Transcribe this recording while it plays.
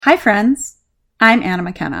Hi friends, I'm Anna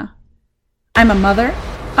McKenna. I'm a mother,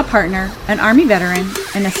 a partner, an Army veteran,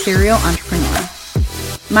 and a serial entrepreneur.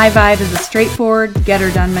 My vibe is a straightforward,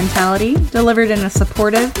 get-her-done mentality delivered in a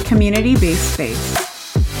supportive, community-based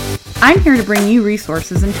space. I'm here to bring you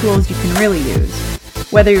resources and tools you can really use,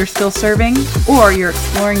 whether you're still serving or you're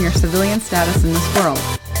exploring your civilian status in this world.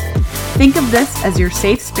 Think of this as your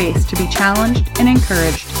safe space to be challenged and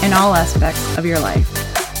encouraged in all aspects of your life.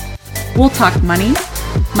 We'll talk money,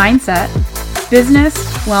 mindset, business,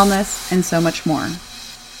 wellness, and so much more.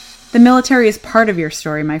 The military is part of your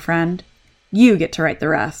story, my friend. You get to write the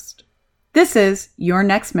rest. This is Your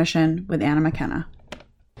Next Mission with Anna McKenna.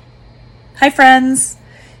 Hi, friends.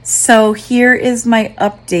 So here is my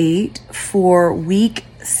update for week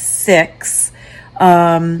 6.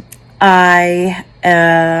 Let's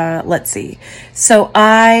see. So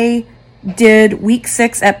I did week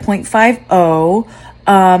 6 at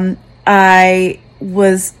 0.50. I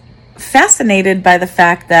was fascinated by the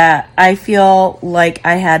fact that I feel like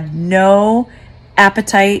I had no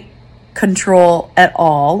appetite control at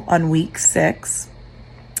all on week 6.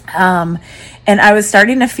 And I was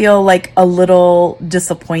starting to feel like a little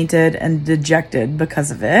disappointed and dejected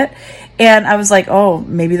because of it. And I was like, oh,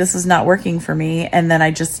 maybe this is not working for me. And then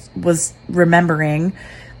I just was remembering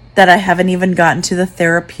that I haven't even gotten to the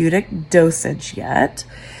therapeutic dosage yet.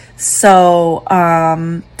 So,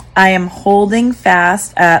 I am holding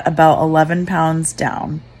fast at about 11 pounds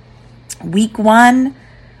down. Week 1,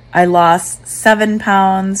 I lost 7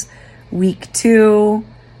 pounds. Week 2,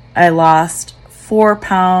 I lost 4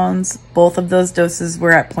 pounds. Both of those doses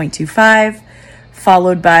were at 0.25,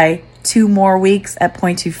 followed by 2 more weeks at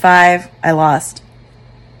 0.25. I lost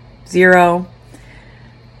 0.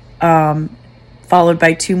 Followed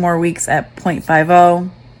by 2 more weeks at 0.50.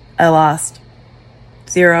 I lost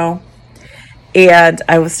 0. And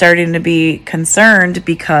I was starting to be concerned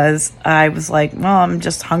because I was like, well, I'm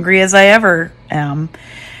just hungry as I ever am.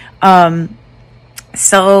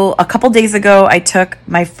 So a couple days ago, I took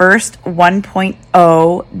my first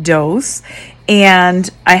 1.0 dose, and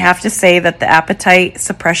I have to say that the appetite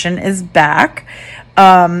suppression is back.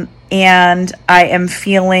 And I am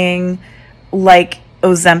feeling like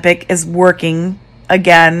Ozempic is working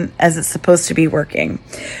again as it's supposed to be working.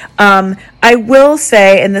 I will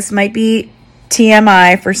say, and this might be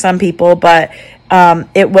TMI for some people, but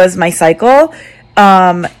it was my cycle.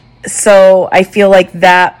 So I feel like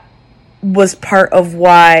that was part of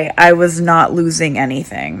why I was not losing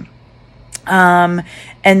anything.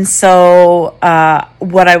 And so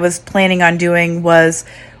what I was planning on doing was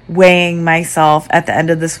weighing myself at the end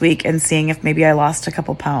of this week and seeing if maybe I lost a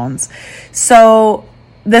couple pounds. So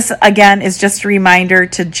this, again, is just a reminder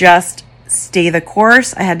to just stay the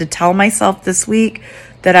course. I had to tell myself this week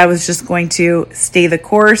that I was just going to stay the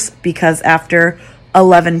course because after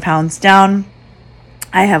 11 pounds down,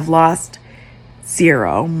 I have lost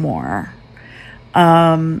 0 more.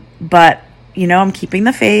 But, I'm keeping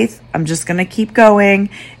the faith. I'm just going to keep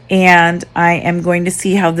going. And I am going to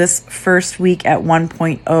see how this first week at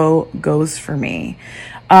 1.0 goes for me.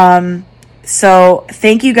 So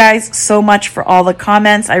thank you guys so much for all the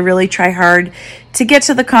comments. I really try hard to get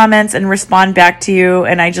to the comments and respond back to you.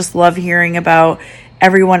 And I just love hearing about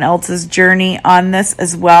everyone else's journey on this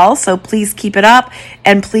as well. So please keep it up,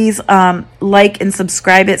 and please like and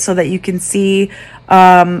subscribe it so that you can see,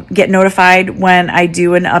 get notified when I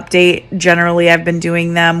do an update. Generally, I've been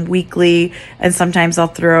doing them weekly, and sometimes I'll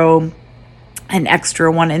throw an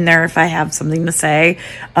extra one in there if I have something to say,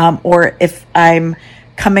 or if I'm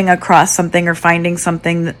coming across something or finding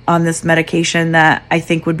something on this medication that I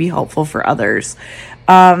think would be helpful for others.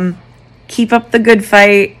 Keep up the good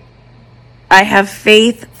fight. I have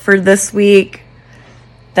faith for this week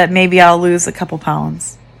that maybe I'll lose a couple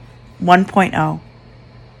pounds. 1.0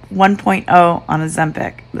 on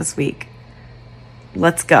Ozempic this week.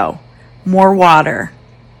 Let's go. More water.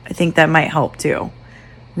 I think that might help too.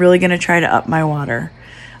 Really going to try to up my water.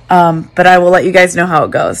 But I will let you guys know how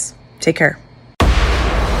it goes. Take care.